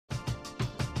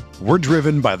We're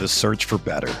driven by the search for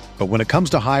better. But when it comes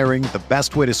to hiring, the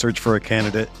best way to search for a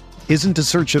candidate isn't to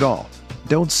search at all.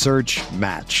 Don't search,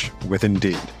 match with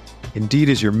Indeed. Indeed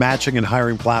is your matching and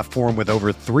hiring platform with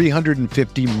over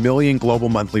 350 million global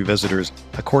monthly visitors,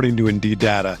 according to Indeed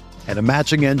data, and a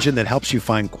matching engine that helps you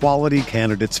find quality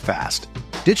candidates fast.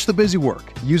 Ditch the busy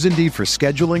work. Use Indeed for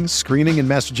scheduling, screening, and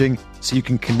messaging so you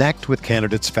can connect with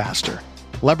candidates faster.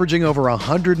 Leveraging over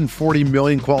 140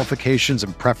 million qualifications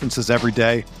and preferences every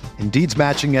day, Indeed's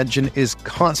matching engine is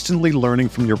constantly learning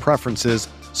from your preferences,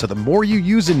 so the more you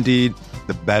use Indeed,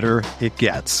 the better it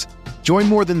gets. Join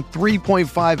more than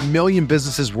 3.5 million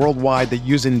businesses worldwide that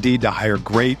use Indeed to hire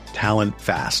great talent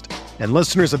fast. And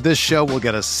listeners of this show will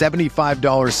get a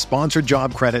 $75 sponsored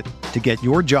job credit to get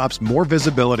your jobs more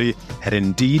visibility at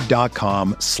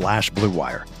Indeed.com/Blue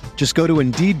Wire. Just go to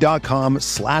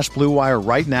Indeed.com/Blue Wire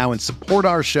right now and support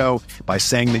our show by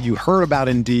saying that you heard about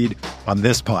Indeed on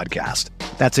this podcast.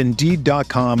 That's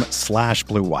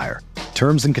Indeed.com/Blue Wire.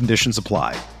 Terms and conditions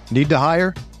apply. Need to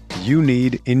hire? You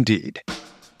need Indeed.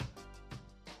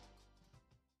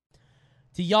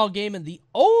 To Y'all Gaming, the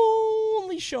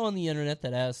only show on the internet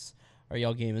that asks, "Are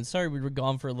y'all gaming?" Sorry, we were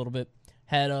gone for a little bit.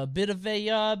 Had a bit of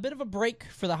a break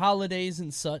for the holidays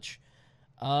and such.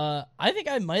 I think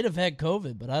I might have had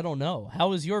COVID, but I don't know. How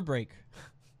was your break?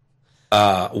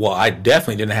 Well, I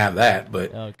definitely didn't have that,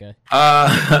 but okay.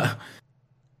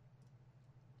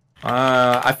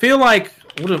 I feel like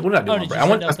what did I do?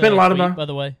 I spent a lot of time. By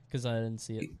the way, because I didn't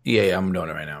see it. Yeah, I'm doing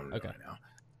it right now. Okay.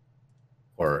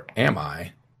 Or am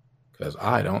I? Because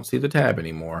I don't see the tab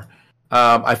anymore.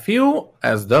 I feel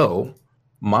as though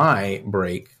my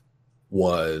break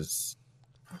was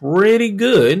pretty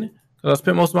good because I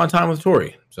spent most of my time with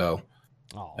Tori. So,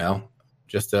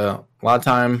 just a lot of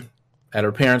time at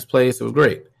her parents' place. It was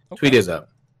great. Okay. Tweet is up.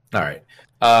 All right.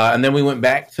 And then we went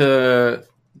back to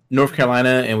North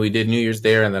Carolina and we did New Year's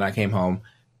there, and then I came home.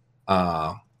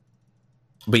 But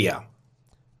yeah.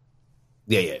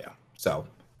 So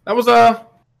that was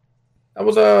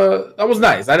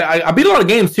nice. I beat a lot of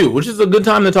games too, which is a good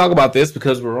time to talk about this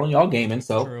because we're on Y'all Gaming.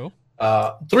 So, true.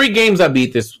 3 games I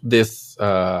beat this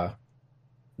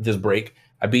break.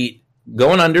 I beat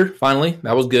Going Under finally.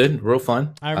 That was good, real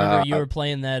fun. I remember you were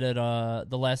playing that at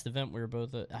the last event we were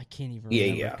both at. I can't even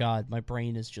remember. Yeah. God, my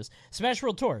brain is just Smash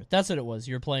World Tour. That's what it was.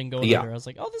 You were playing Going Under. I was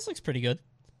like, oh, this looks pretty good.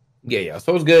 Yeah.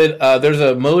 So it was good. There's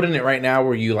a mode in it right now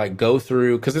where you like go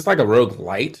through because it's like a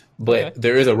roguelite, but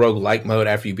there is a roguelike mode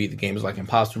after you beat the game. It's like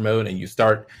imposter mode, and you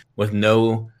start with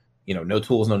no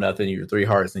tools, no nothing. You're 3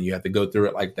 hearts, and you have to go through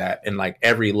it like that. And like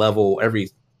every level, every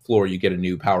floor, you get a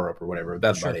new power up or whatever.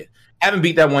 That's about it. Haven't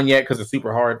beat that one yet because it's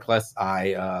super hard. Plus,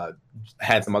 I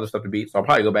had some other stuff to beat, so I'll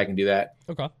probably go back and do that.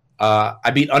 Okay.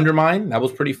 I beat Undermine. That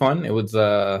was pretty fun. It was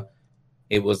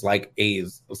like a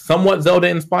somewhat Zelda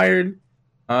inspired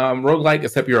roguelike,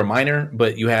 except you're a miner,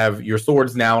 but you have your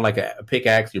swords now like a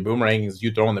pickaxe, your boomerangs,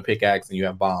 you throw in the pickaxe, and you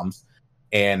have bombs.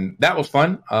 And that was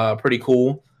fun. Pretty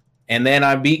cool. And then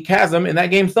I beat Chasm, and that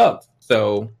game sucked.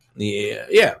 So,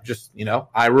 yeah, just,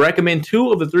 I recommend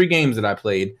 2 of the 3 games that I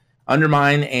played.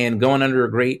 Undermine and Going Under are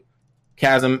great.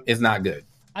 Chasm is not good.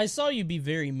 I saw you be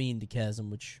very mean to Chasm,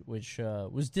 which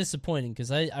was disappointing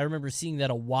because I remember seeing that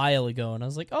a while ago, and I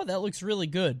was like, oh, that looks really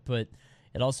good, but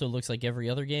it also looks like every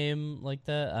other game like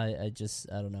that. I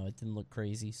don't know. It didn't look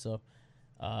crazy. So,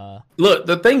 look,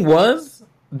 the thing was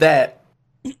that,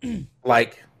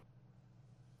 like,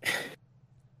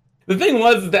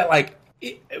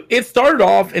 it started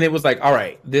off and it was like, all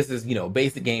right, this is,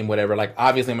 basic game, whatever. Like,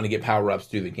 obviously I'm going to get power ups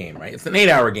through the game, right? It's an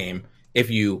 8-hour game.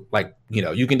 If you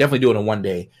you can definitely do it in one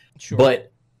day. Sure.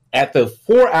 But at the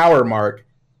 4-hour mark,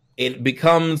 it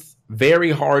becomes very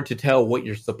hard to tell what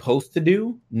you're supposed to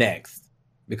do next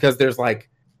because there's like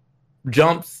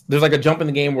jumps. There's like a jump in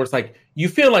the game where it's like you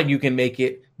feel like you can make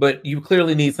it, but you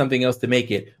clearly need something else to make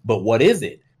it. But what is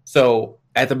it? So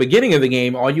at the beginning of the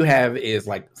game, all you have is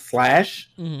like slash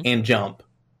and jump,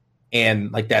 and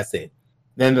like that's it.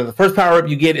 Then the first power up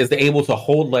you get is able to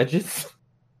hold ledges.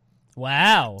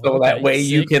 Wow. So that way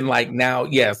you can like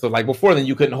now, so like before then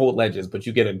you couldn't hold ledges, but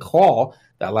you get a claw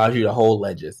that allows you to hold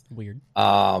ledges. Weird.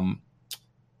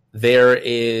 There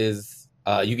is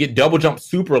you get double jump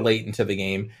super late into the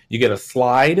game. You get a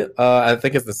slide. I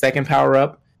think it's the second power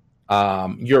up.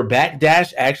 Your back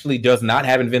dash actually does not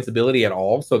have invincibility at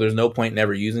all, so there's no point in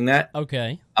ever using that.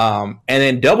 Okay. And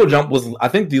then double jump was, I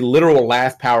think, the literal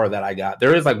last power that I got.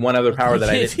 There is like one other power that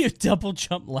I did. You double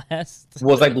jump last.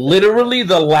 Was like literally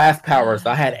the last power.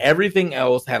 So I had everything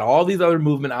else, had all these other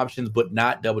movement options, but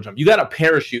not double jump. You got a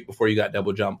parachute before you got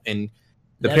double jump, and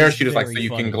the parachute is like so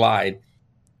you can glide.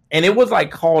 And it was like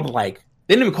called like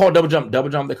they didn't even call it double jump.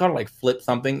 They called it like flip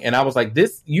something. And I was like,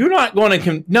 this, you're not going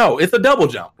to, no, it's a double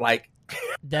jump. Like,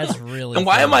 that's really and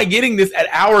why funny. am I getting this at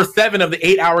hour 7 of the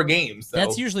 8-hour game? So,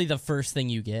 that's usually the first thing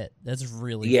you get. That's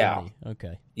really funny.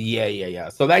 Okay. Yeah.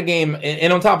 So that game,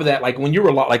 and on top of that, like when you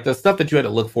were like the stuff that you had to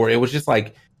look for, it was just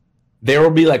like there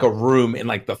will be like a room in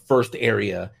like the first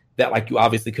area that like you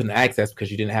obviously couldn't access because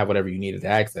you didn't have whatever you needed to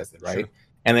access it, right? Sure.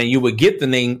 And then you would get the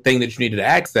thing that you needed to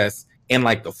access in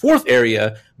like the fourth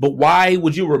area, but why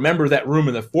would you remember that room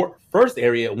in the first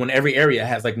area when every area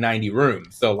has like 90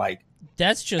 rooms? So like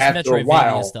that's just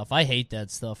Metroidvania stuff. I hate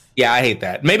that stuff. Yeah, I hate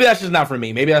that. Maybe that's just not for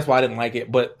me. Maybe that's why I didn't like it.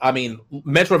 But I mean,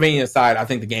 Metroidvania aside, I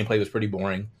think the gameplay was pretty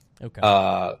boring.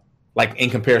 Okay. Like in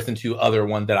comparison to other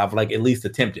one that I've like at least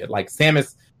attempted. Like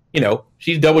Samus, you know,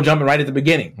 she's double jumping right at the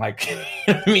beginning. Like, you know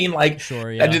what I mean, like, sure,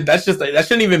 yeah. that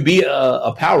shouldn't even be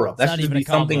a power up. That should be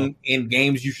something in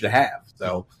games you should have.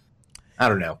 So, I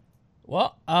don't know.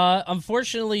 Well,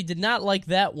 unfortunately, did not like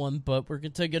that one, but we're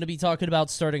going to be talking about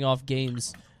starting off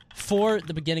games for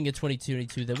the beginning of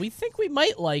 2022 that we think we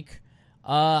might like.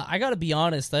 I got to be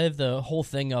honest, I have the whole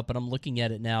thing up and I'm looking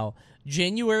at it now.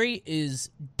 January is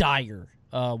dire.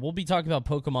 We'll be talking about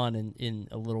Pokemon in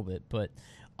a little bit, but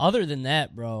other than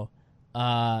that, bro,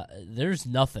 there's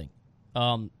nothing.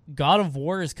 God of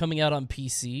War is coming out on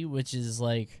PC, which is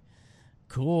like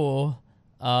cool.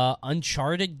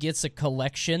 Uncharted gets a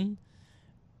collection.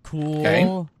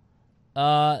 Cool.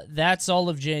 Okay. That's all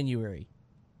of January.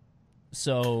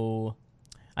 So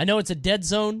I know it's a dead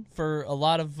zone for a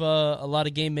lot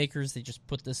of game makers. They just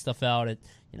put this stuff out at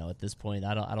this point.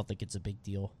 I don't think it's a big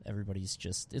deal. Everybody's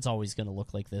just, it's always going to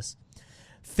look like this.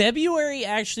 February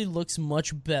actually looks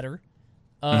much better.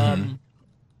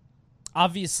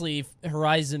 Obviously,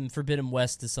 Horizon Forbidden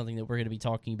West is something that we're going to be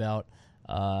talking about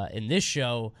in this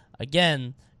show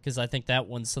again, because I think that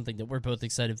one's something that we're both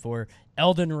excited for.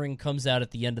 Elden Ring comes out at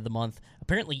the end of the month.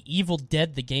 Apparently, Evil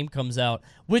Dead, the game, comes out,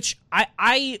 which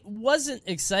I wasn't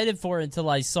excited for until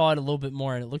I saw it a little bit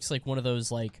more, and it looks like one of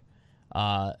those, like,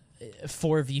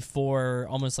 4v4,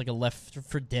 almost like a Left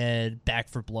 4 Dead, Back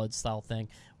 4 Blood style thing,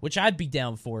 which I'd be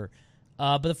down for.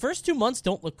 But the first 2 months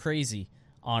don't look crazy,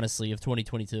 honestly, of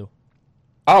 2022.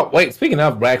 Oh, wait, speaking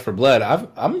of Back 4 Blood,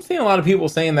 I'm seeing a lot of people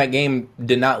saying that game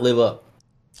did not live up.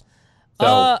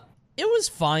 So. It was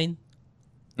fine.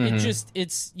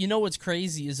 It's what's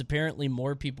crazy is apparently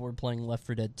more people were playing Left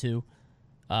 4 Dead 2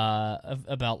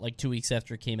 about like 2 weeks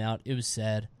after it came out. It was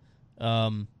sad.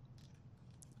 I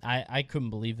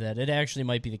couldn't believe that. It actually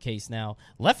might be the case now.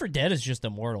 Left 4 Dead is just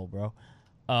immortal, bro.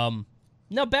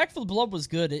 No, Back 4 Blood was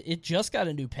good. It just got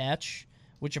a new patch,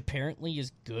 which apparently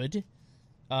is good.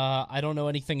 I don't know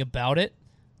anything about it,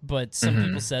 but some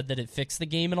people said that it fixed the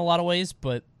game in a lot of ways,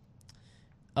 but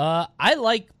I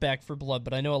like Back 4 Blood,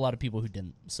 but I know a lot of people who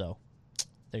didn't, so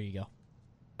there you go.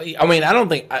 I mean, I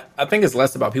think it's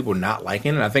less about people not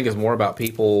liking it. I think it's more about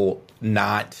people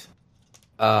not,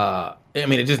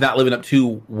 it's just not living up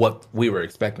to what we were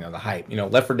expecting on the hype. You know,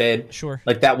 Left 4 Dead, sure,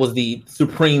 like that was the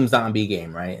supreme zombie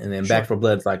game, right? And then Back 4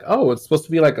 Blood's like, oh, it's supposed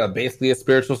to be like basically a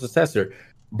spiritual successor.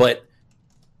 But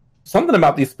something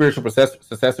about these spiritual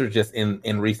successors just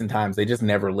in recent times, they just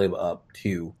never live up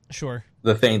to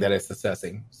the thing that it's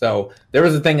successing. So there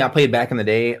was a thing I played back in the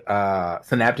day,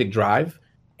 Synaptic Drive,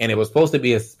 and it was supposed to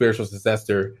be a spiritual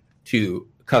successor to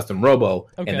Custom Robo,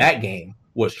 and that game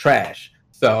was trash.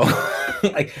 So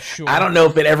I don't know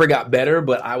if it ever got better,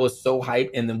 but I was so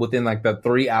hyped, and then within like the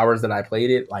 3 hours that I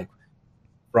played it, like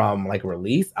from like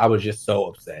release, I was just so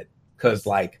upset because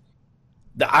like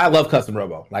I love Custom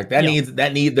Robo. Like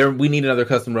we need another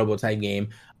Custom Robo type game.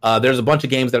 There's a bunch of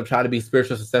games that have tried to be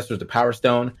spiritual successors to Power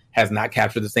Stone, has not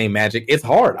captured the same magic. It's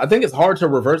hard. I think it's hard to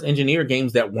reverse engineer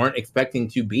games that weren't expecting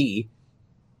to be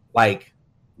like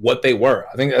what they were.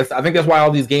 I think that's why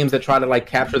all these games that try to like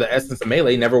capture the essence of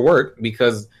Melee never work,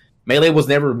 because Melee was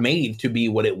never made to be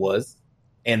what it was,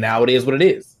 and now it is what it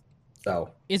is.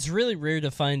 So it's really rare to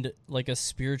find like a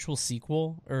spiritual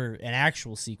sequel or an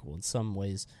actual sequel in some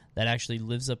ways that actually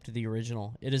lives up to the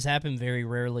original. It has happened very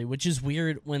rarely, which is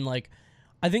weird when like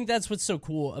I think that's what's so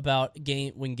cool about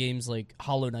when games like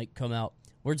Hollow Knight come out,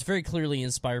 where it's very clearly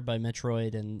inspired by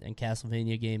Metroid and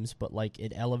Castlevania games, but like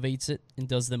it elevates it and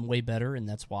does them way better, and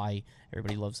that's why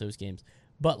everybody loves those games.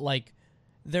 But like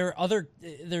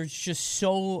there's just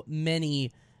so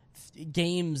many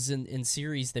games and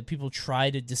series that people try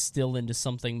to distill into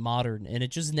something modern, and it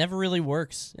just never really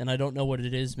works, and I don't know what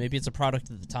it is. Maybe it's a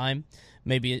product of the time.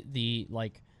 Maybe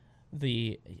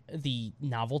the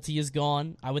novelty is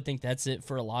gone. I would think that's it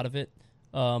for a lot of it.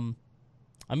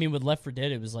 With Left 4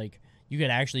 Dead, it was like You could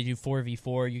actually do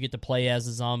 4v4. You get to play as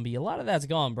a zombie. A lot of that's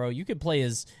gone, bro. You could play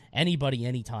as anybody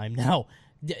anytime now.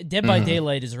 Dead by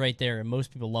Daylight is right there, and most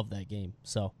people love that game.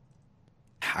 So,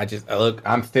 I just look.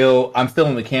 I'm still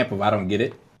in the camp of I don't get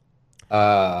it.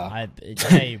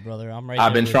 Hey, brother, I'm right.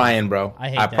 I've been trying, bro.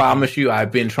 I promise you,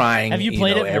 I've been trying. Have you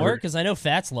played it more? Because I know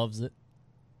Fats loves it.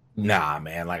 Nah,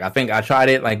 man. Like I think I tried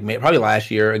it like probably last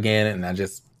year again, and I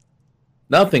just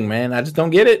nothing, man. I just don't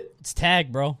get it. It's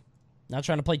tag, bro. Not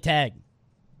trying to play tag.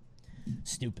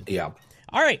 Stupid. Yeah.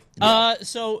 All right. Yeah.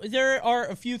 So there are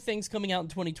a few things coming out in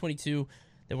 2022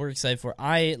 that we're excited for.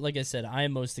 Like I said, I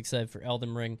am most excited for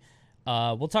Elden Ring.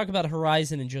 We'll talk about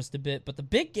Horizon in just a bit, but the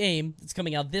big game that's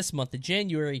coming out this month in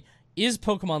January is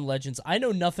Pokemon Legends. I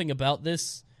know nothing about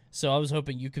this, so I was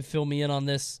hoping you could fill me in on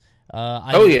this.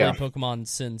 I haven't played Pokemon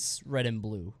since Red and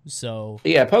Blue, so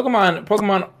yeah,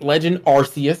 Pokemon Legend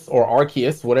Arceus or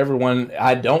Arceus, whatever one,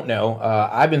 I don't know.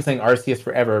 I've been saying Arceus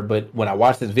forever, but when I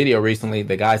watched this video recently,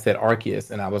 the guy said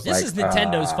Arceus, and I was this like, is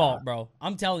Nintendo's fault, bro.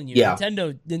 I'm telling you, yeah.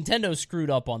 Nintendo screwed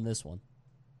up on this one.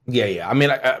 Yeah. I mean,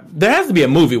 there has to be a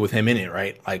movie with him in it,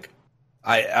 right? Like,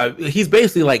 he's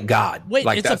basically like God. Wait,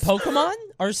 like, it's a Pokemon?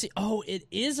 Oh, it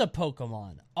is a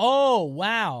Pokemon. Oh,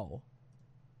 wow.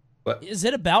 What? Is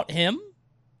it about him?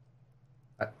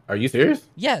 Are you serious?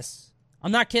 Yes,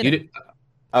 I'm not kidding.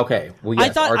 Okay. Well,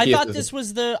 yes, I thought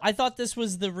this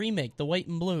was the remake, the white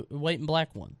and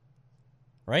black one,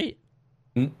 right?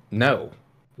 No.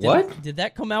 What? Did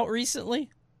that come out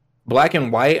recently? Black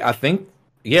and white, I think.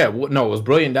 Yeah. No, it was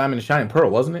Brilliant Diamond and Shining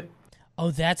Pearl, wasn't it? Oh,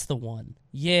 that's the one.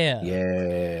 Yeah.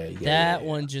 Yeah. That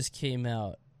one just came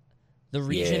out. The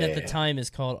region at the time is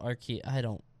called Arceus.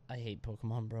 I hate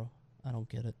Pokemon, bro. I don't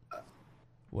get it.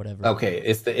 Whatever. Okay,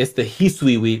 it's the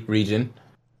Hisui region.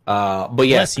 But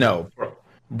yes, no.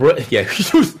 Yeah.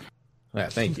 Yeah,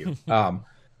 thank you. No,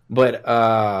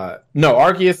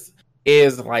 Arceus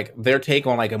is like their take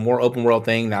on like a more open world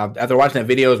thing. Now, after watching that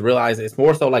video, I realized it's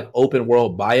more so like open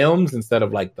world biomes instead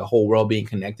of like the whole world being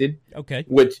connected. Okay.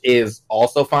 Which is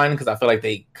also fine because I feel like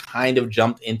they kind of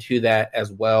jumped into that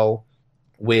as well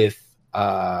with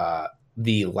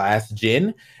the last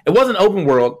gen. It wasn't open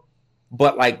world,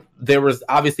 but like there was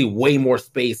obviously way more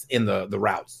space in the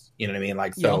routes. You know what I mean?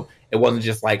 Like, so It wasn't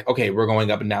just like, okay, we're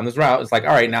going up and down this route. It's like, all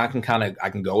right, now I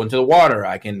can go into the water.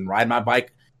 I can ride my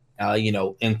bike,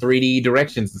 in 3D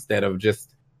directions instead of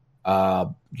just,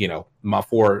 my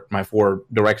four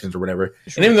directions or whatever.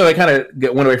 Sure. And even though they kind of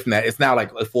went away from that, it's now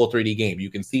like a full 3D game. You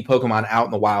can see Pokemon out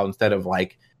in the wild instead of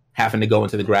like having to go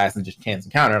into the grass and just chance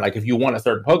encounter. Like if you want a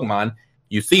certain Pokemon,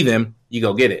 you see them, you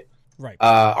go get it. Right.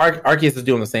 Arceus is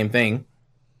doing the same thing,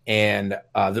 and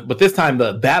but this time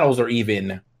the battles are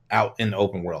even out in the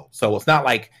open world. So it's not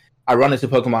like I run into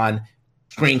Pokemon,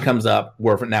 screen comes up,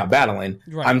 we're now battling.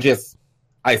 Right.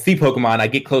 I see Pokemon, I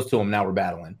get close to them, now we're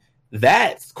battling.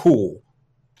 That's cool.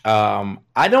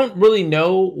 I don't really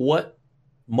know what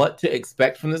to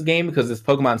expect from this game because it's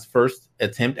Pokemon's first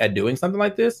attempt at doing something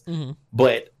like this. Mm-hmm.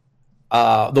 But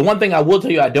the one thing I will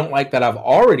tell you I don't like that I've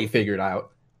already figured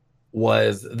out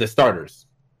was the starters.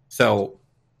 So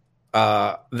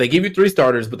they give you 3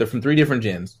 starters, but they're from 3 different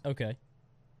gens. Okay,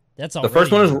 that's all. The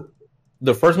first one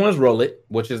is Rowlet,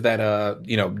 which is that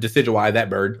Decidueye, that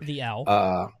bird, the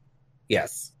owl.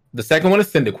 Yes. The second one is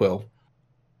Cyndaquil,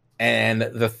 and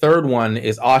the third one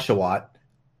is Oshawott,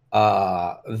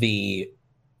 the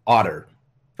otter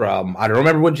from I don't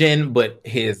remember what gen, but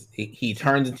he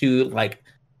turns into like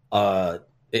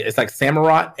it's like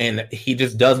Samurott, and he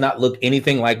just does not look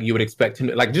anything like you would expect him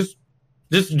to. Like just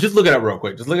look it up real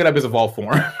quick. Just look it up as evolved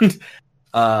form.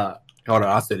 Hold on,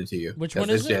 I'll send it to you. Which one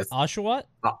is it? Oshawott?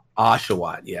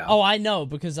 Oshawott, yeah. Oh, I know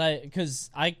because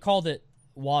I called it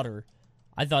water.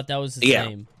 I thought that was his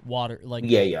name. Water, like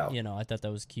yeah. I thought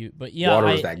that was cute, but yeah, Water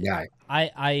was that guy.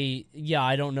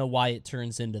 I don't know why it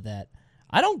turns into that.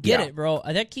 I don't get it, bro.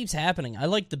 That keeps happening. I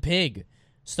like the pig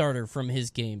starter from his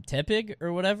game, Tepig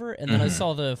or whatever, and then I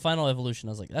saw the final evolution.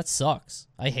 I was like, that sucks.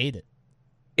 I hate it.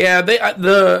 Yeah,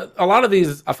 a lot of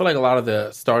these. I feel like a lot of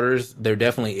the starters, there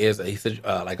definitely is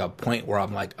a point where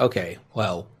I'm like, okay,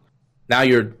 well, now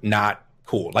you're not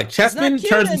cool. Like Chessman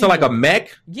turns into like a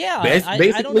mech. Yeah,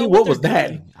 basically, I don't know what was that?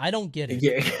 Doing. I don't get it.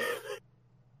 Yeah,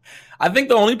 I think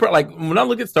the only part, like when I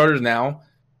look at starters now,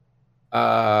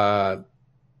 I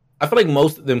feel like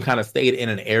most of them kind of stayed in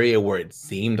an area where it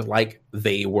seemed like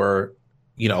they were,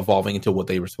 evolving into what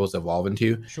they were supposed to evolve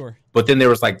into. Sure. But then there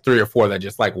was like 3 or 4 that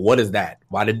just like, what is that?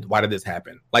 Why did this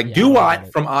happen? Like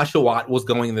Duat from Oshawott was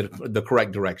going in the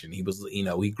correct direction. He was,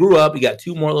 he grew up. He got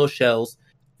 2 more little shells.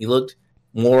 He looked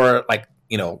more like,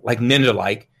 like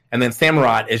ninja-like. And then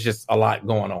Samurott is just a lot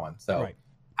going on. So right.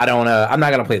 I'm not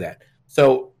going to play that.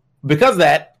 So because of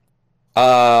that,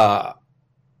 I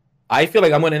feel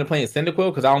like I'm going to end up playing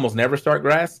Cyndaquil because I almost never start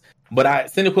grass. But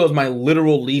Cyndaquil is my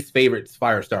literal least favorite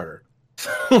fire starter.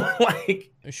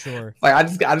 like, Sure. Like I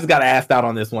just got asked out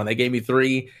on this one. They gave me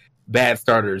 3 bad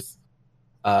starters,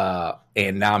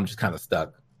 and now I'm just kind of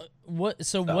stuck. What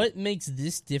makes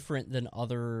this different than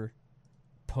other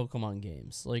Pokemon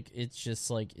games? Like, it's just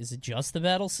like, is it just the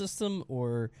battle system,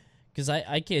 or because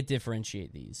I can't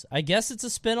differentiate these? I guess it's a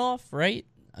spinoff, right?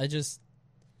 I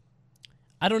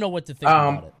don't know what to think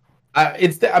about it. I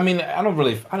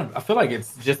feel like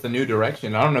it's just a new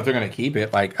direction. I don't know if they're gonna keep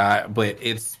it, but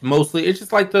it's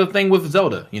just like the thing with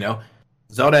Zelda. You know,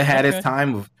 Zelda had its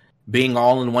time of being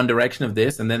all in one direction of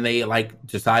this, and then they like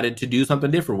decided to do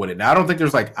something different with it. Now I don't think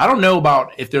there's I don't know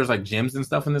about if there's like gyms and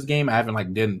stuff in this game. I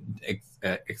haven't done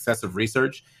excessive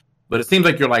research, but it seems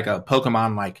like you're like a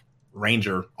Pokemon like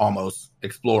ranger, almost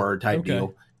explorer type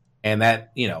deal. And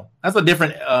that, that's a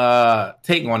different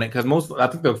take on it, because I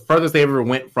think the furthest they ever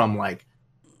went from like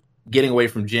getting away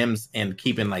from gyms and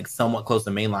keeping like somewhat close to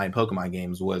mainline Pokemon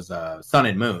games was Sun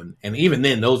and Moon, and even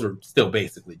then those are still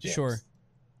basically gyms. Sure.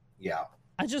 Yeah.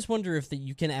 I just wonder if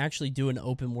you can actually do an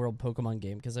open world Pokemon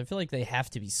game, because I feel like they have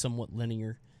to be somewhat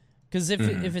linear. Because if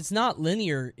it's not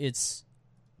linear, it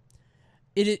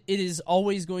is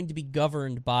always going to be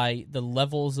governed by the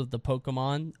levels of the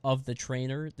Pokemon of the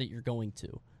trainer that you're going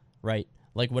to. Right?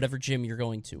 Like whatever gym you're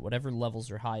going to, whatever levels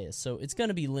are highest. So it's going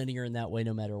to be linear in that way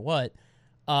no matter what.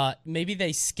 Maybe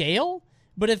they scale,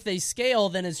 but if they scale,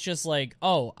 then it's just like,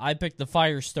 oh, I picked the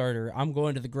fire starter, I'm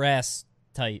going to the grass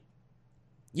type.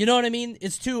 You know what I mean?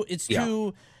 It's too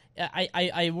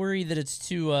I worry that it's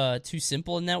too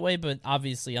simple in that way, but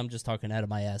obviously I'm just talking out of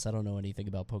my ass. I don't know anything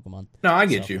about Pokemon. No, I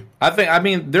get you. I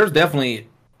mean there's definitely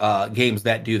games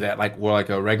that do that, like where like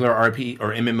a regular RP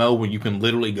or MMO where you can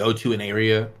literally go to an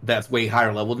area that's way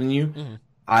higher level than you. Mm-hmm.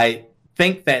 I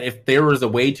think that if there was a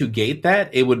way to gate that,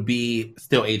 it would be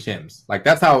still HMs. Like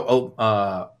that's how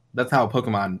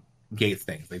Pokemon gates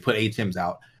things. They put HMs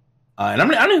out, and I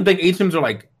don't even think HMs are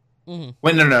like. Mm-hmm.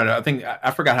 Wait, no. I think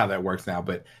I forgot how that works now,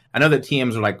 but I know that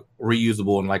TMs are like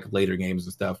reusable in like later games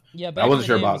and stuff. Yeah, but I wasn't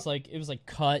sure about. It was like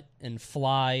cut and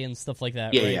fly and stuff like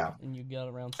that. Yeah, right? yeah. And you got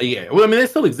around. Yeah, well, I mean, they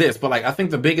still exist, but like I think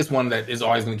the biggest one that is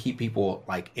always going to keep people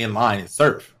like in line is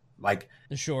Surf. Like,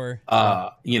 sure.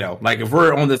 Like if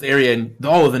we're on this area and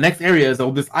the next area is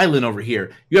this island over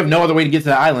here, you have no other way to get to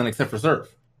the island except for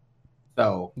Surf.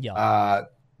 So, yeah.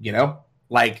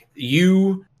 Like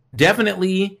you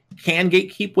definitely can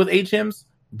gatekeep with HMs,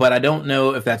 but I don't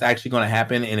know if that's actually going to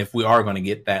happen, and if we are going to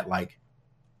get that like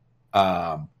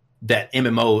that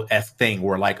MMO-esque thing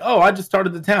where like, oh, I just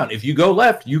started the town. If you go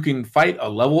left, you can fight a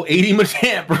level 80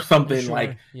 Machamp or something.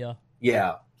 Sure.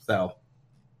 Yeah. So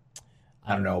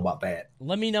I don't know about that.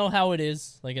 Let me know how it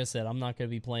is. Like I said, I'm not going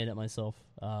to be playing it myself.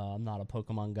 I'm not a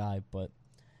Pokemon guy, but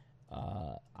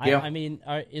I mean,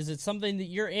 is it something that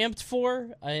you're amped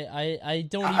for? I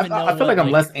don't even know. I feel like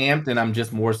I'm less amped, and I'm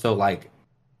just more so like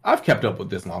I've kept up with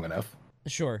this long enough.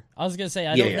 Sure. I was gonna say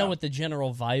I don't know what the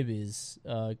general vibe is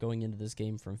going into this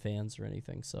game from fans or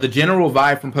anything. So the general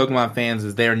vibe from Pokemon fans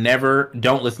is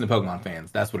don't listen to Pokemon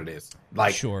fans. That's what it is.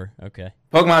 Like, sure, okay.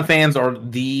 Pokemon fans are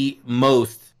the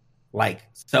most like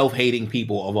self-hating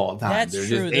people of all time. That's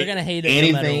true. They're gonna hate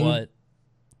it no matter what.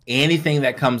 Anything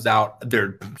that comes out,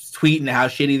 they're tweeting how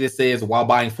shitty this is while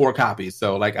buying 4 copies.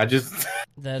 So like,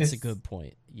 that's a good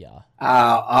point. Yeah.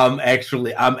 I'm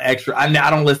extra. I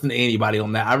don't listen to anybody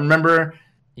on that. I remember.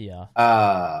 Yeah.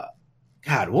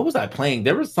 God, what was I playing?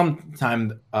 There was some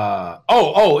time.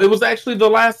 It was actually the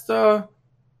last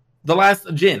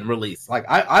gen release. Like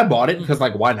I bought it because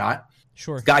like, why not?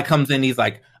 Sure. This guy comes in, he's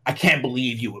like, I can't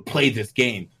believe you would play this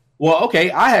game. Well, okay,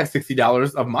 I have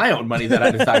 $60 of my own money that I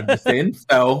decided to spend.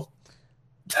 So,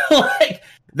 like,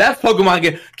 that's Pokemon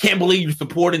game. Can't believe you're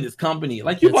supporting this company.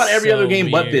 Like, you bought every other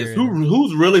game but this.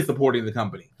 Who's really supporting the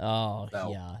company? Oh,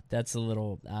 yeah. That's a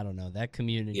little, I don't know. That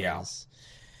community is...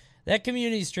 That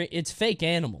community is it's fake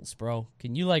animals, bro.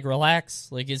 Can you, like,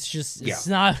 relax? Like, it's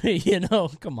not,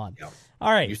 come on. Yeah.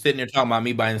 All right. You're sitting there talking about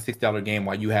me buying a $6 game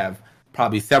while you have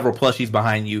probably several plushies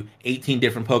behind you, 18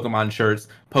 different Pokemon shirts,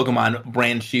 Pokemon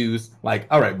brand shoes. Like,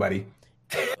 all right, buddy.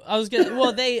 I was gonna.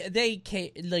 Well, they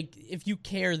like if you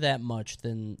care that much,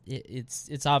 then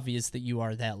it's obvious that you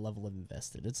are that level of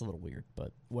invested. It's a little weird,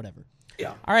 but whatever.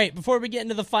 Yeah. All right. Before we get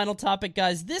into the final topic,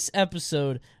 guys, this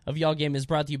episode of Y'all Game is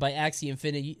brought to you by Axie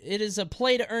Infinity. It is a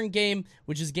play-to-earn game,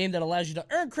 which is a game that allows you to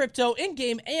earn crypto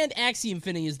in-game, and Axie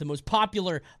Infinity is the most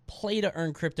popular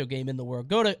play-to-earn crypto game in the world.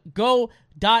 Go to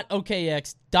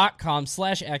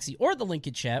go.okx.com/Axie or the link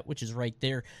in chat, which is right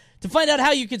there, to find out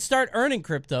how you can start earning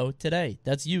crypto today.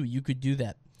 That's you. You could do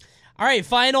that. All right,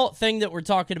 final thing that we're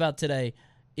talking about today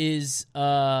is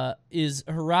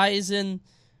Horizon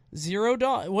Zero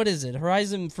Dawn. What is it?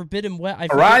 Horizon Forbidden West. I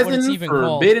forget what it's even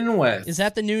called. Forbidden West. Is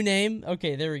that the new name?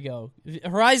 Okay, there we go.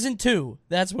 Horizon 2.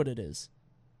 That's what it is.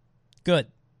 Good.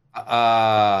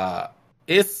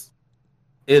 It's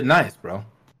nice, bro.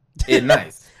 It's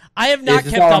nice. I have not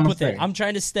kept up with it. I'm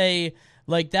trying to stay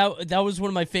like that. That was one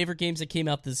of my favorite games that came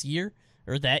out this year,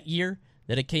 or that year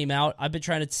that it came out. I've been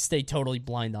trying to stay totally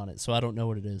blind on it, so I don't know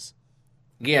what it is.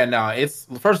 Yeah, no, it's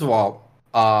first of all,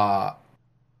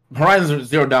 Horizon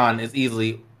Zero Dawn is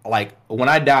easily like when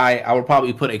I die, I would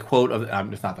probably put a quote of.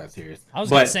 It's not that serious. I was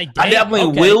going to say, I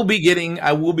definitely will be getting.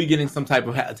 I will be getting some type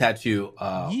of tattoo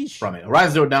from it.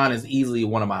 Horizon Zero Dawn is easily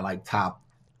one of my like top,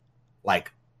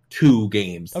 like 2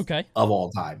 games of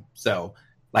all time. So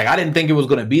like I didn't think it was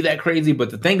going to be that crazy, but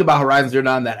the thing about Horizon Zero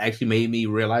Dawn that actually made me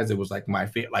realize it was like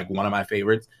like one of my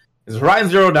favorites is Horizon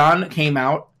Zero Dawn came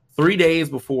out 3 days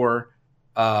before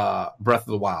Breath of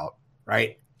the Wild,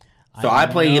 right? So I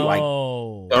played like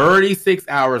 36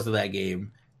 hours of that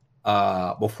game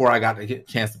before I got the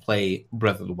chance to play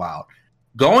Breath of the Wild.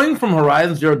 Going from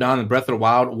Horizon Zero Dawn to Breath of the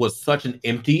Wild was such an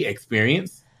empty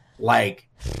experience. Like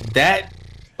that,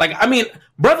 like I mean,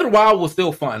 Breath of the Wild was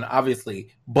still fun, obviously,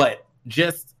 but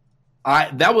just I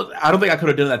don't think I could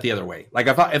have done that the other way. Like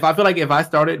if I feel like if I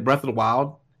started Breath of the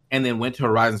Wild and then went to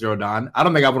Horizon Zero Dawn, I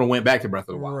don't think I would have went back to Breath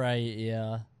of the Wild. Right?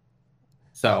 Yeah.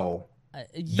 So. I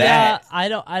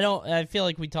feel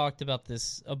like we talked about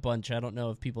this a bunch. I don't know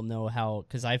if people know how,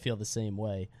 because I feel the same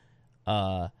way.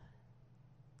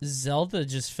 Zelda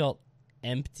just felt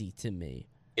empty to me.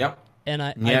 Yep. And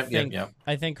I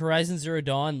think Horizon Zero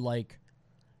Dawn like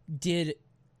did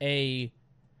a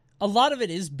lot of it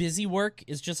is busy work.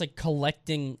 It's just like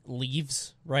collecting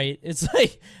leaves, right? It's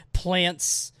like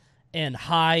plants and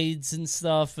hides and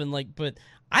stuff, and like, but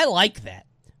I like that.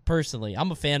 Personally,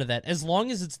 I'm a fan of that as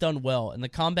long as it's done well, and the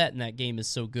combat in that game is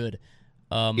so good.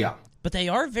 But they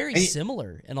are very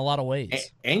similar in a lot of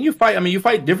ways. And you fight. I mean, you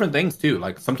fight different things too.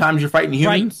 Like sometimes you're fighting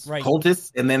humans,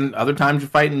 cultists, and then other times you're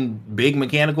fighting big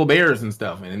mechanical bears and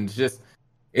stuff. And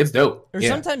it's dope. Or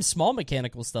sometimes small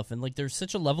mechanical stuff, and like there's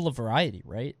such a level of variety,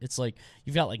 right? It's like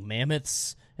you've got like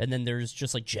mammoths, and then there's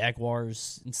just like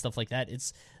jaguars and stuff like that.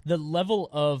 It's the level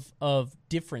of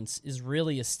difference is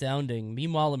really astounding.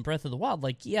 Meanwhile, in Breath of the Wild,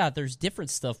 like, yeah, there's different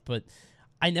stuff, but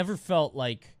I never felt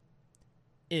like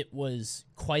it was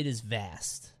quite as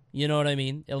vast. You know what I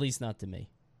mean? At least not to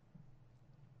me.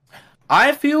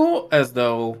 I feel as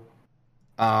though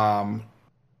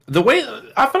the way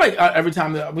I feel like every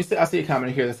time I see a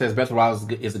comment here that says Breath of the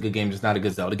Wild is a good game, just not a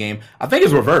good Zelda game. I think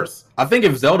it's reverse. I think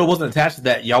if Zelda wasn't attached to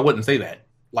that, y'all wouldn't say that.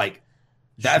 Like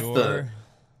that's the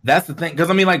thing, because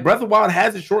I mean, like Breath of the Wild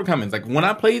has its shortcomings. Like when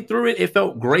I played through it, it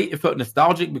felt great. It felt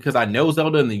nostalgic because I know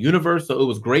Zelda in the universe, so it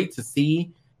was great to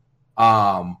see,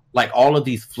 like all of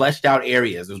these fleshed out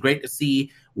areas. It was great to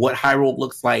see what Hyrule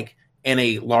looks like in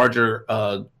a larger,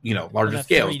 larger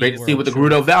scale. It's great to see what the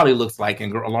Gerudo Valley looks like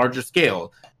in a larger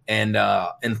scale, and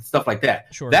stuff like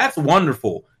that. Sure. That's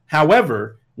wonderful.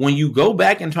 However, when you go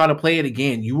back and try to play it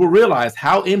again, you will realize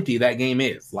how empty that game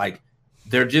is. Like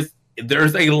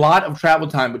there's a lot of travel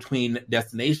time between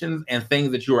destinations and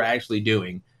things that you are actually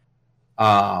doing.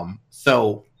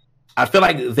 So I feel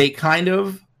like they kind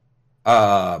of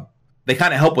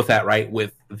help with that, right?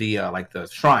 With the like the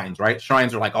shrines, right?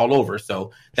 Shrines are like all over,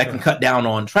 so that can cut down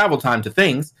on travel time to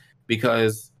things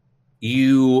because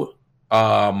you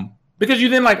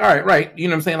then like, all right, right, you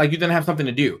know what I'm saying? Like you then have something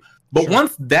to do. But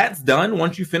once that's done,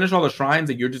 once you finish all the shrines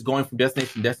and you're just going from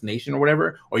destination to destination or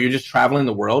whatever, or you're just traveling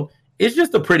the world, it's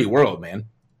just a pretty world, man.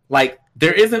 Like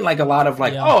there isn't like a lot of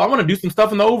like, I want to do some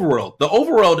stuff in the overworld. The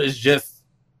overworld is just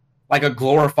like a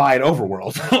glorified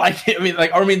overworld.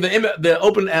 The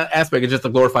open aspect is just a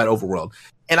glorified overworld.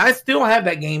 And I still have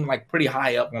that game like pretty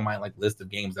high up on my like list of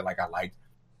games that like I liked.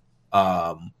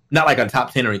 Not like a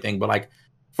top 10 or anything, but like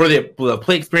for the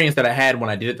play experience that I had when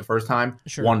I did it the first time,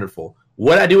 wonderful.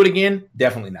 Would I do it again?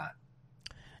 Definitely not.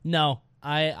 No,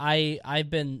 I've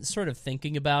been sort of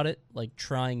thinking about it, like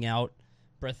trying out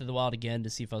Breath of the Wild again to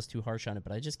see if I was too harsh on it,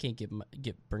 but I just can't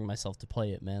bring myself to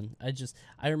play it, man.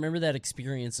 I remember that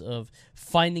experience of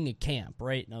finding a camp,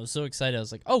 right? And I was so excited. I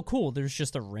was like, oh, cool, there's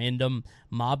just a random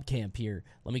mob camp here.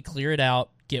 Let me clear it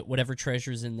out, get whatever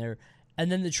treasure's in there. And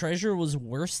then the treasure was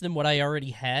worse than what I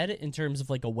already had in terms of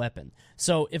like a weapon.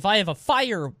 So if I have a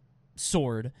fire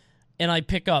sword and I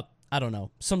pick up, I don't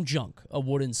know, some junk, a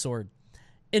wooden sword,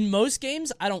 in most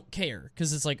games, I don't care,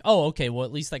 because it's like, oh, okay, well,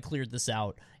 at least I cleared this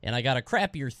out, and I got a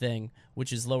crappier thing,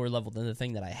 which is lower level than the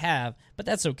thing that I have, but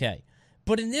that's okay.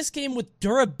 But in this game with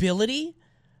durability,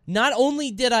 not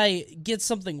only did I get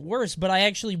something worse, but I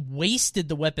actually wasted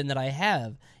the weapon that I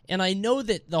have. And I know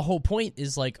that the whole point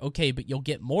is like, okay, but you'll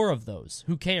get more of those.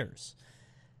 Who cares?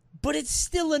 But it's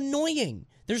still annoying.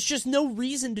 There's just no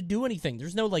reason to do anything.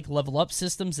 There's no like level up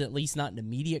systems, at least not in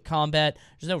immediate combat.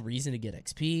 There's no reason to get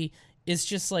XP. It's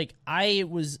just like I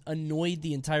was annoyed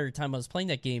the entire time I was playing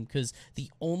that game because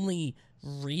the only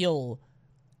real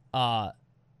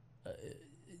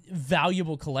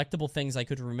valuable collectible things I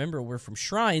could remember were from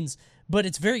shrines, but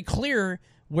it's very clear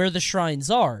where the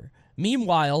shrines are.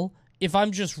 Meanwhile, if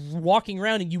I'm just walking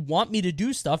around and you want me to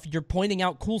do stuff, you're pointing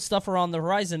out cool stuff around the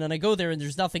horizon, and I go there and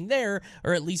there's nothing there,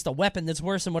 or at least a weapon that's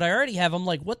worse than what I already have. I'm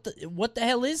like, what the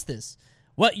hell is this?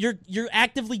 What you're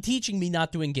actively teaching me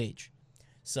not to engage.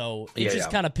 So it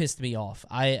just kind of pissed me off.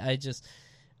 I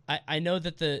know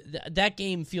that that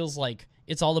game feels like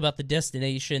it's all about the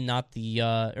destination, not the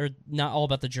or not all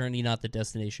about the journey, not the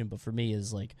destination. But for me,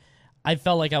 is like I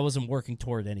felt like I wasn't working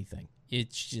toward anything. It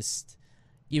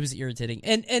was irritating.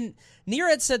 And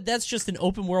Nearhead said that's just an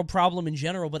open world problem in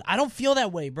general, but I don't feel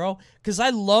that way, bro. Because I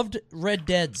loved Red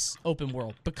Dead's open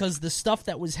world because the stuff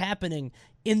that was happening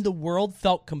in the world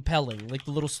felt compelling, like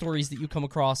the little stories that you come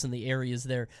across in the areas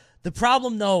there. The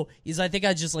problem, though, is I think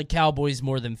I just like cowboys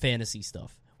more than fantasy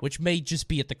stuff, which may just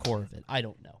be at the core of it. I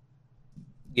don't know.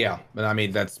 Yeah, but I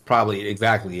mean that's probably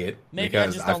exactly it. Maybe because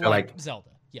I just don't feel like Zelda.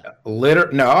 Yeah.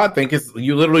 No, I think it's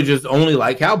you literally just only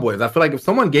like cowboys. I feel like if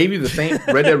someone gave you the same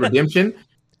Red Dead Redemption,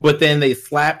 but then they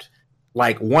slapped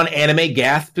like one anime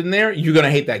gasp in there, you're gonna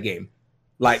hate that game.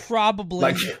 Like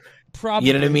probably.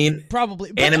 You know what I mean?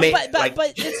 Probably. But, anime,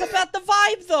 but it's about the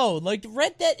vibe though. Like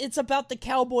Red Dead, it's about the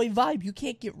cowboy vibe. You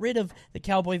can't get rid of the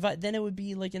cowboy vibe. Then it would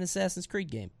be like an Assassin's Creed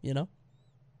game. You know?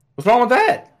 What's wrong with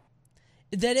that?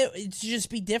 Then it'd just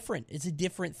be different. It's a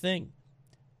different thing.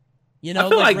 You know, I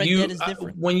feel like Red Dead is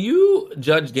different. When you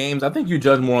judge games, I think you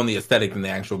judge more on the aesthetic than the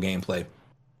actual gameplay.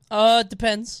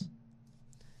 Depends.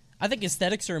 I think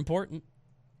aesthetics are important.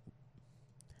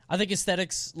 I think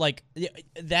aesthetics, like,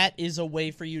 that is a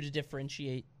way for you to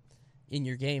differentiate in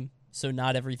your game. So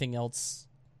not everything else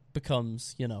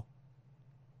becomes, you know,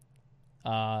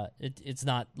 it's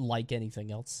not like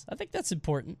anything else. I think that's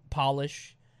important.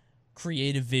 Polish,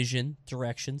 creative vision,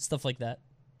 direction, stuff like that.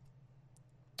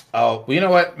 Oh, well, you know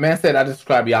what? Man said I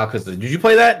described Yakuza. Did you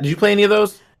play that? Did you play any of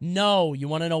those? No. You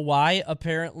want to know why?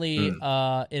 Apparently,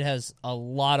 it has a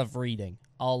lot of reading.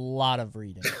 A lot of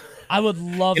reading. I would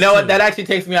love to. You know what? That actually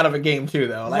takes me out of a game, too,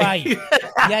 though. Like... Right.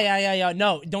 Yeah.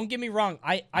 No, don't get me wrong.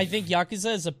 I think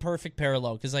Yakuza is a perfect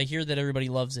parallel because I hear that everybody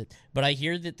loves it. But I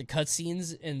hear that the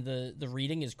cutscenes and the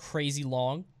reading is crazy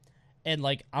long. And,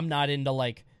 like, I'm not into,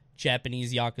 like,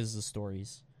 Japanese Yakuza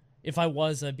stories. If I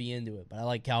was, I'd be into it. But I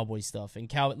like cowboy stuff.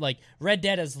 And like Red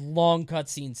Dead has long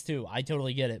cutscenes, too. I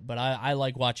totally get it. But I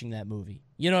like watching that movie.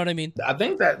 You know what I mean? I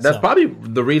think that's probably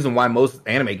the reason why most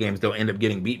anime games don't end up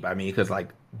getting beat by me. Because, like,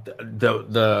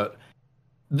 the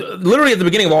literally at the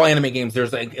beginning of all anime games,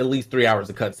 there's like at least 3 hours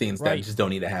of cutscenes that just don't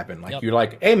need to happen. Like you're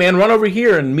like, hey man, run over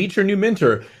here and meet your new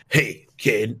mentor. Hey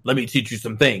kid, let me teach you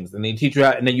some things. And they teach you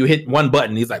how, and then you hit one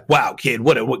button. He's like, wow, kid,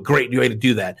 what great way to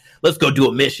do that. Let's go do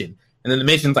a mission. And then the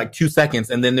mission's like 2 seconds,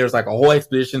 and then there's like a whole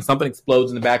expedition. Something explodes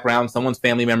in the background. Someone's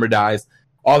family member dies.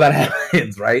 All that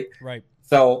happens, right? Right.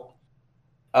 So,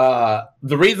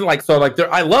 the reason,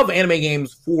 I love anime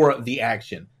games for the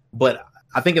action, but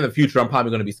I think in the future I'm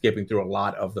probably going to be skipping through a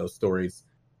lot of those stories.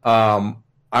 I'm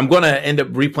going to end up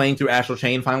replaying through Astral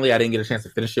Chain. Finally, I didn't get a chance to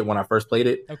finish it when I first played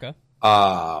it. Okay.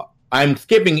 I'm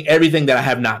skipping everything that I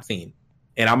have not seen,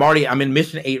 and I'm in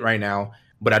mission 8 right now,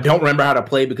 but I don't remember how to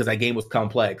play because that game was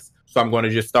complex. So I'm going to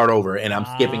just start over, and I'm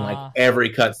skipping like every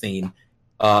cutscene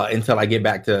until I get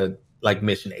back to like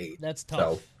mission 8. That's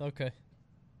tough. So, okay.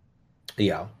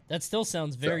 Yeah. That still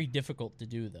sounds very difficult to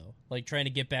do, though. Like trying to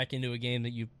get back into a game that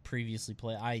you previously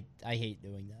played. I hate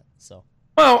doing that. So.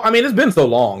 Well, I mean, it's been so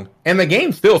long, and the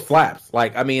game still slaps.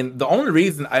 Like, I mean, the only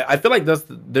reason I feel like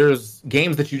there's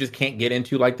games that you just can't get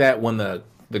into like that when the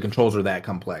controls are that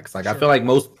complex. Like, sure. I feel like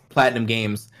most Platinum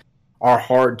games are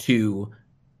hard to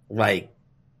like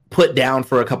put down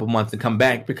for a couple months and come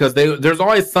back because there's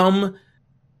always some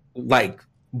like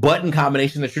button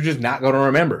combination that you're just not going to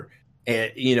remember.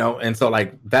 And, you know, and so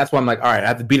like that's why I'm like, all right, I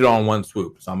have to beat it all in one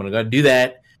swoop. So I'm gonna go do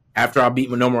that after I beat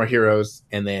No More Heroes,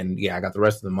 and then I got the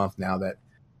rest of the month now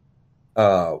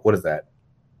that what is that?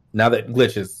 Now that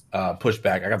Glitch is pushed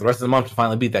back, I got the rest of the month to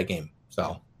finally beat that game.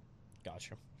 So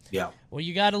gotcha. Yeah. Well,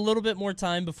 you got a little bit more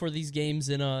time before these games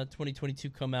in 2022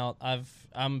 come out.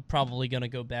 I'm probably gonna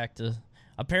go back to.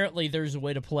 Apparently, there's a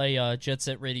way to play Jet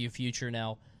Set Radio Future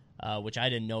now, which I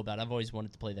didn't know about. I've always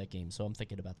wanted to play that game, so I'm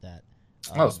thinking about that.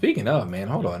 Oh, speaking of, man,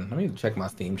 hold on. Let me check my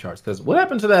Steam charts because what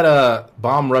happened to that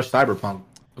Bomb Rush Cyberpunk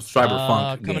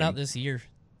coming game? out this year.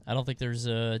 I don't think there's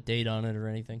a date on it or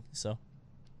anything. So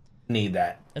Need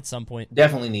that. at some point.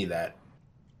 Definitely need that.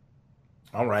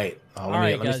 All right.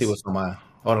 Let me see what's on my.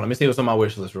 Hold on. Let me see what's on my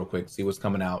wish list real quick. See what's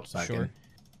coming out. So Sure.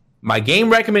 My game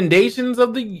recommendations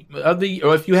of the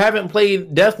or if you haven't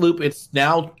played Deathloop, it's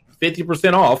now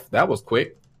 50% off. That was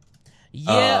quick.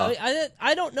 Yeah,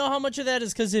 I don't know how much of that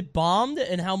is because it bombed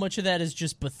and how much of that is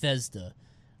just Bethesda.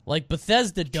 Like,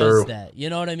 Bethesda does that. You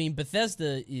know what I mean?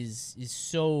 Bethesda is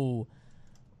so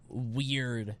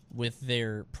weird with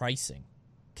their pricing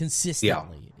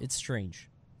consistently. It's strange.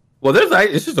 Well,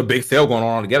 it's just a big sale going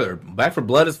on altogether. Back 4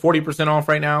 Blood is 40% off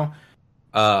right now.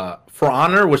 For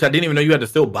Honor, which I didn't even know you had to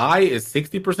still buy, is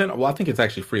 60%. Well, I think it's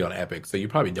actually free on Epic, so you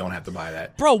probably don't have to buy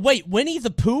that. Bro, wait, Winnie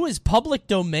the Pooh is public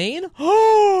domain?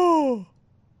 Oh,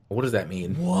 what does that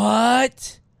mean?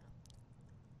 What?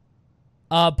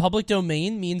 Public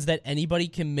domain means that anybody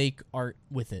can make art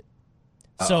with it.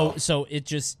 Uh-oh. So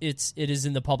it is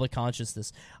in the public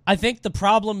consciousness. I think the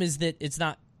problem is that it's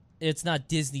not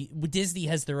Disney. Disney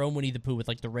has their own Winnie the Pooh with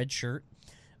like the red shirt,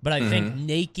 but I think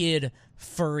naked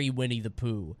furry Winnie the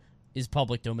Pooh is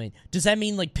public domain. Does that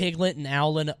mean like Piglet and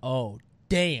Owlin? Oh,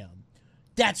 damn.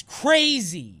 That's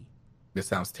crazy. This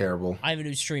sounds terrible. I have a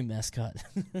new stream mascot.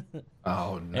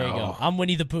 Oh, no. There you go. I'm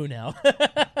Winnie the Pooh now.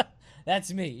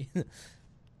 That's me.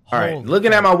 All right,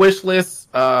 looking at my wish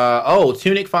list.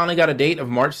 Tunic finally got a date of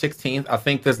March 16th. I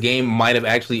think this game might have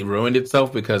actually ruined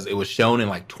itself because it was shown in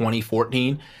like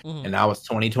 2014, and now it's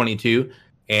 2022.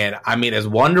 And I mean, as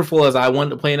wonderful as I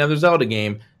wanted to play another Zelda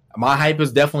game, my hype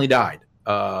has definitely died.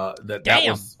 That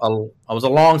was a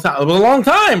long time. It was a long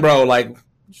time, bro. Like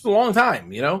just a long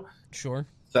time, you know. Sure.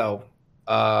 So,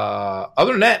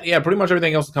 other than that, yeah, pretty much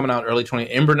everything else is coming out early 20.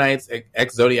 Ember Knights,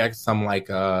 X Zodiac, some like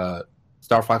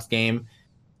Star Fox game.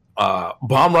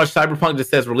 Bomb Rush Cyberpunk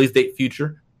just says release date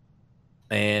future,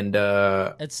 and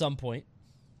at some point.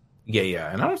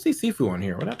 Yeah, and I don't see Sifu on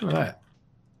here. What happened to that?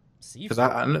 Sifu?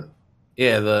 Because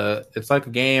it's like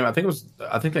a game. I think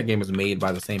that game was made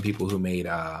by the same people who made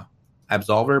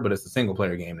Absolver, but it's a single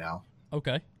player game now.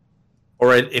 Okay.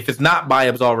 Or if it's not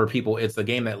by Absolver people, it's a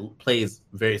game that plays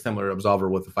very similar to Absolver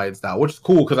with the fighting style, which is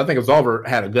cool because I think Absolver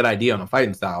had a good idea on a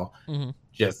fighting style. Mm-hmm.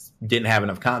 Just didn't have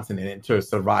enough content in it to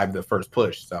survive the first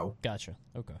push. So gotcha.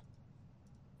 Okay.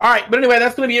 All right, but anyway,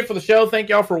 that's going to be it for the show. Thank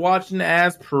y'all for watching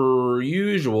as per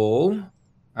usual.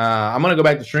 I'm going to go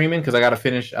back to streaming because I got to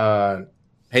finish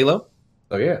Halo.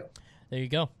 So yeah, there you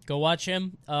go. Go watch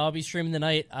him. I'll be streaming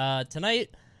tonight. Tonight,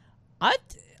 I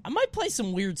might play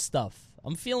some weird stuff.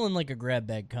 I'm feeling like a grab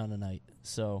bag kind of night.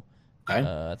 So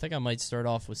I think I might start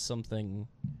off with something.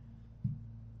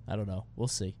 I don't know. We'll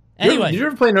see. Anyway, did you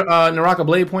ever play Naraka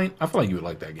Blade Point? I feel like you would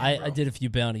like that game. I did a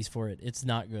few bounties for it. It's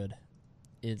not good.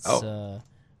 It's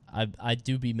I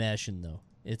do be mashing though.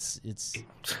 It's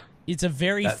a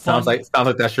very that fun. Sounds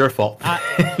like that's your fault.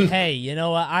 Hey, you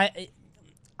know what?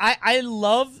 I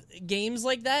love games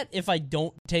like that if I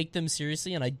don't take them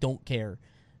seriously and I don't care.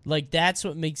 Like that's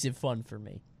what makes it fun for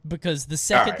me. Because the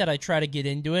second that I try to get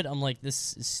into it, I'm like,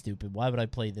 this is stupid. Why would I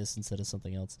play this instead of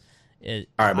something else? All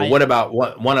right, but what about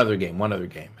one other game?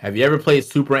 Have you ever played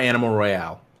Super Animal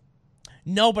Royale?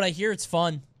 No, but I hear it's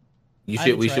fun. We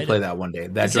should play that one day.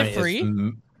 Is it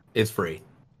free? It's free.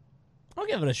 I'll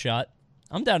give it a shot.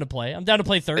 I'm down to play. I'm down to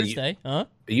play Thursday.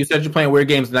 You said you're playing weird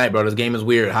games tonight, bro. This game is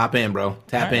weird. Hop in, bro.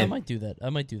 Tap in. I might do that.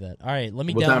 All right, let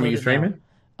me. What time are you streaming?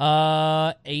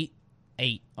 8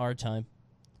 our time.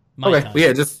 Okay, well,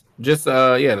 yeah, just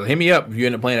hit me up if you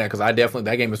end up playing that because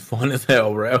that game is fun as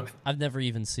hell, bro. I've never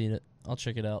even seen it. I'll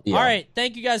check it out. Yeah. All right,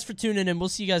 thank you guys for tuning in. We'll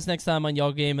see you guys next time on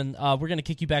Y'all Game, and we're gonna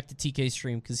kick you back to TK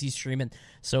stream because he's streaming.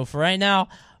 So for right now,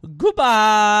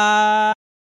 goodbye.